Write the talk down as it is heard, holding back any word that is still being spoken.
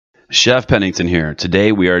Chef Pennington here.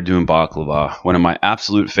 Today we are doing baklava, one of my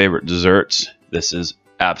absolute favorite desserts. This is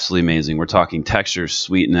absolutely amazing. We're talking texture,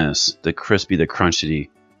 sweetness, the crispy, the crunchy.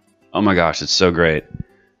 Oh my gosh, it's so great.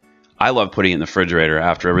 I love putting it in the refrigerator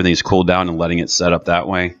after everything's cooled down and letting it set up that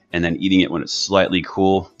way, and then eating it when it's slightly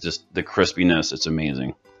cool. Just the crispiness, it's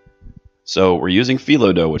amazing. So we're using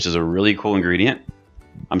phyllo dough, which is a really cool ingredient.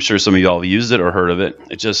 I'm sure some of y'all have used it or heard of it.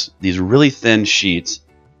 It's just these really thin sheets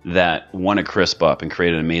that want to crisp up and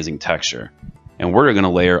create an amazing texture. And we're going to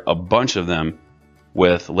layer a bunch of them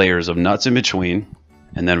with layers of nuts in between,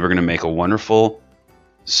 and then we're going to make a wonderful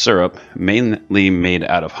syrup mainly made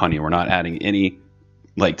out of honey. We're not adding any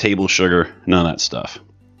like table sugar, none of that stuff,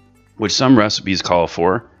 which some recipes call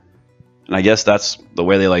for, and I guess that's the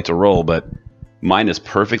way they like to roll, but mine is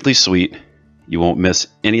perfectly sweet. You won't miss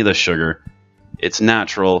any of the sugar. It's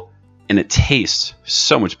natural, and it tastes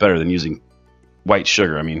so much better than using white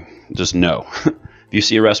sugar. I mean, just no. If you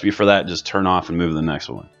see a recipe for that, just turn off and move to the next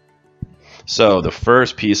one. So the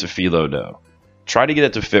first piece of phyllo dough, try to get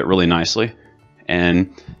it to fit really nicely,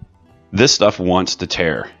 and this stuff wants to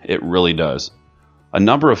tear. It really does. A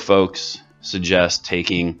number of folks suggest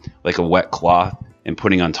taking like a wet cloth and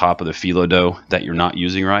putting on top of the phyllo dough that you're not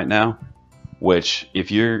using right now, which if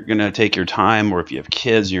you're gonna take your time, or if you have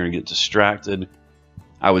kids, you're gonna get distracted,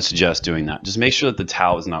 I would suggest doing that. Just make sure that the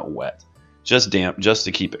towel is not wet. Just damp, just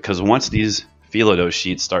to keep it, because once these phyllo dough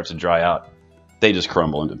sheets start to dry out, they just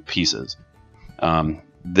crumble into pieces.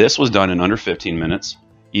 This was done in under 15 minutes,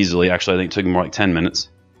 easily. Actually, I think it took more like 10 minutes,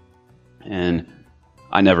 and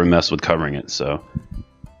I never messed with covering it, so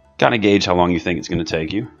kind of gauge how long you think it's going to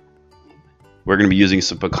take you. We're going to be using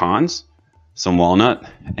some pecans, some walnut,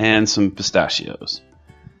 and some pistachios.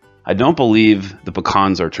 I don't believe the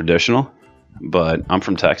pecans are traditional, but I'm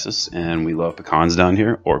from Texas and we love pecans down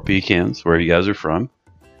here, or pecans, where you guys are from,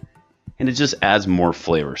 and it just adds more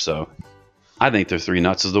flavor. So I think the three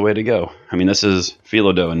nuts is the way to go. I mean, this is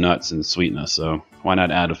phyllo dough and nuts and sweetness, so why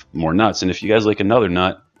not add more nuts? And if you guys like another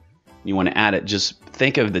nut, you want to add it, just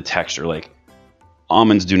think of the texture. Like,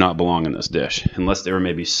 almonds do not belong in this dish unless they were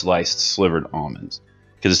maybe sliced, slivered almonds,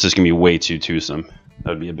 because it's just gonna be way too toothsome.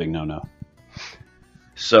 That would be a big no-no.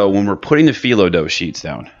 So when we're putting the phyllo dough sheets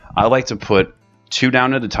down, I like to put 2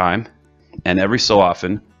 down at a time, and every so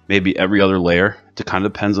often, maybe every other layer, it kind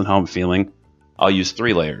of depends on how I'm feeling, I'll use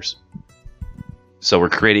 3 layers. So we're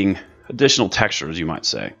creating additional textures, you might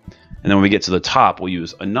say. And then when we get to the top, we'll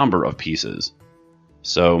use a number of pieces.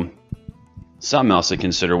 So something else to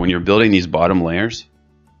consider when you're building these bottom layers,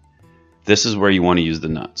 this is where you want to use the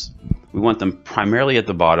nuts. We want them primarily at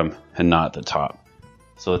the bottom and not at the top,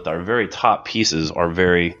 so that our very top pieces are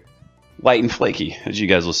very light and flaky, as you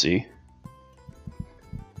guys will see.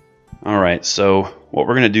 Alright, so what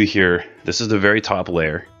we're going to do here, this is the very top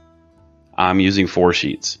layer. I'm using 4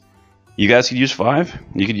 sheets. You guys could use 5,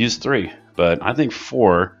 you could use 3, but I think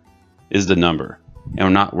 4 is the number.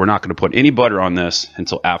 And we're not going to put any butter on this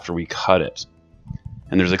until after we cut it.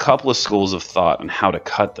 And there's a couple of schools of thought on how to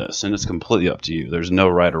cut this, and it's completely up to you. There's no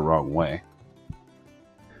right or wrong way.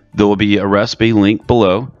 There will be a recipe link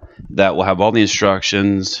below that will have all the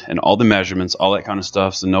instructions and all the measurements, all that kind of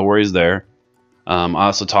stuff, so no worries there. I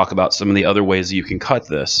also talk about some of the other ways that you can cut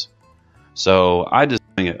this. So I just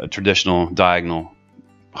doing a traditional diagonal,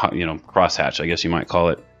 crosshatch, I guess you might call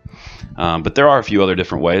it. But there are a few other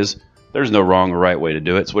different ways. There's no wrong or right way to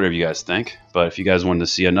do it. It's whatever you guys think. But if you guys wanted to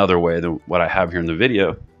see another way than what I have here in the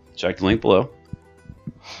video, check the link below.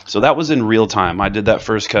 So that was in real time. I did that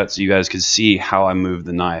first cut so you guys could see how I moved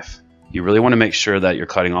the knife. You really want to make sure that you're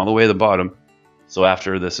cutting all the way to the bottom. So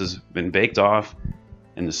after this has been baked off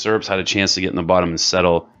and the syrup's had a chance to get in the bottom and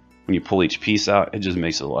settle, when you pull each piece out, it just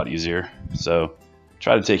makes it a lot easier. So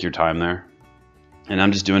try to take your time there. And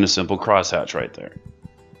I'm just doing a simple crosshatch right there,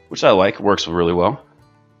 which I like. It works really well.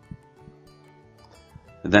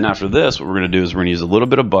 And then after this, what we're going to do is we're going to use a little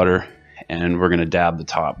bit of butter, and we're going to dab the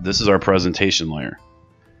top. This is our presentation layer.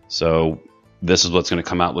 So this is what's going to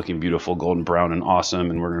come out looking beautiful, golden brown and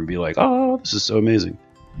awesome, and we're going to be like, oh, this is so amazing.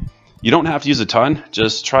 You don't have to use a ton.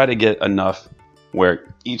 Just try to get enough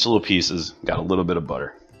where each little piece has got a little bit of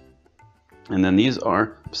butter. And then these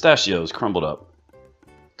are pistachios crumbled up.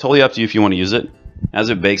 Totally up to you if you want to use it.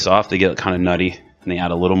 As it bakes off, they get kind of nutty, and they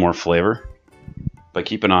add a little more flavor. But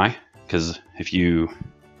keep an eye, because if your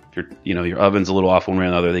oven's a little off one way or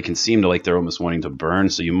another, they can seem to like they're almost wanting to burn.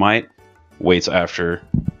 So you might wait after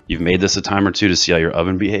you've made this a time or two to see how your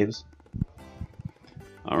oven behaves.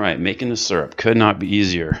 All right, making the syrup could not be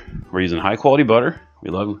easier. We're using high quality butter. We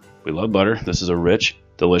love butter. This is a rich,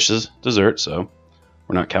 delicious dessert, so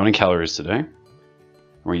we're not counting calories today.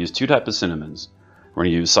 We're going to use 2 types of cinnamons. We're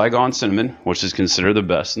going to use Saigon cinnamon, which is considered the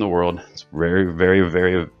best in the world. It's very, very,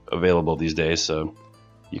 very available these days, so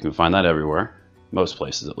you can find that everywhere. Most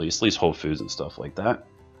places at least Whole Foods and stuff like that.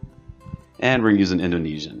 And we're going to use an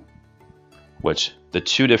Indonesian, which the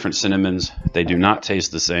two different cinnamons, they do not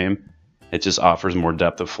taste the same. It just offers more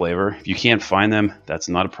depth of flavor. If you can't find them, that's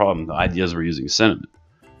not a problem. The idea is we're using cinnamon.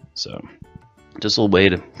 So just a little way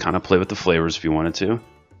to kind of play with the flavors if you wanted to.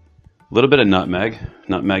 A little bit of nutmeg.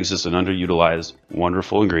 Nutmeg is just an underutilized,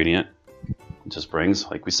 wonderful ingredient. It just brings,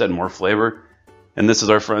 like we said, more flavor. And this is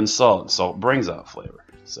our friend salt. Salt brings out flavor.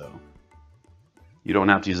 So you don't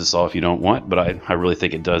have to use the salt if you don't want, but I really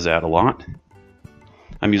think it does add a lot.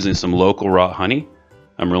 I'm using some local raw honey.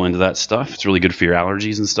 I'm really into that stuff. It's really good for your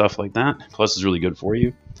allergies and stuff like that. Plus, it's really good for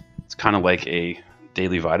you. It's kind of like a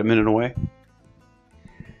daily vitamin in a way.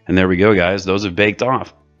 And there we go, guys. Those have baked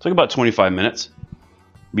off. Took about 25 minutes.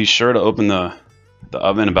 Be sure to open the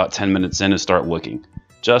oven about 10 minutes in and start looking,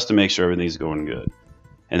 just to make sure everything's going good.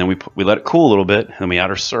 And then we let it cool a little bit, and then we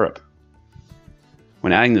add our syrup.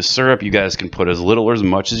 When adding the syrup, you guys can put as little or as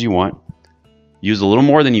much as you want. Use a little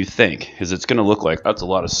more than you think, because it's going to look like that's a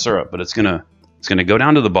lot of syrup, but it's going to go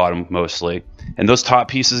down to the bottom mostly. And those top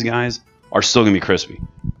pieces, guys, are still going to be crispy.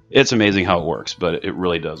 It's amazing how it works, but it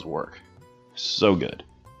really does work. So good.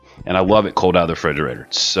 And I love it cold out of the refrigerator.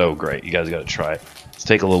 It's so great. You guys got to try it. Let's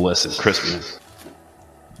take a little listen. Crispiness.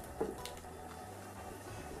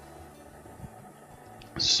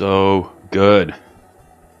 So good.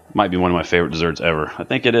 Might be one of my favorite desserts ever. I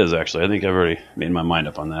think it is, actually. I think I've already made my mind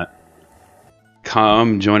up on that.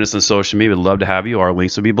 Come join us on social media. We'd love to have you. Our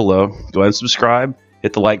links will be below. Go ahead and subscribe.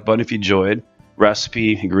 Hit the like button if you enjoyed.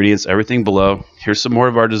 Recipe, ingredients, everything below. Here's some more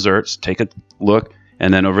of our desserts. Take a look.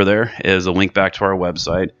 And then over there is a link back to our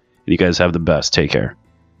website. And you guys have the best. Take care.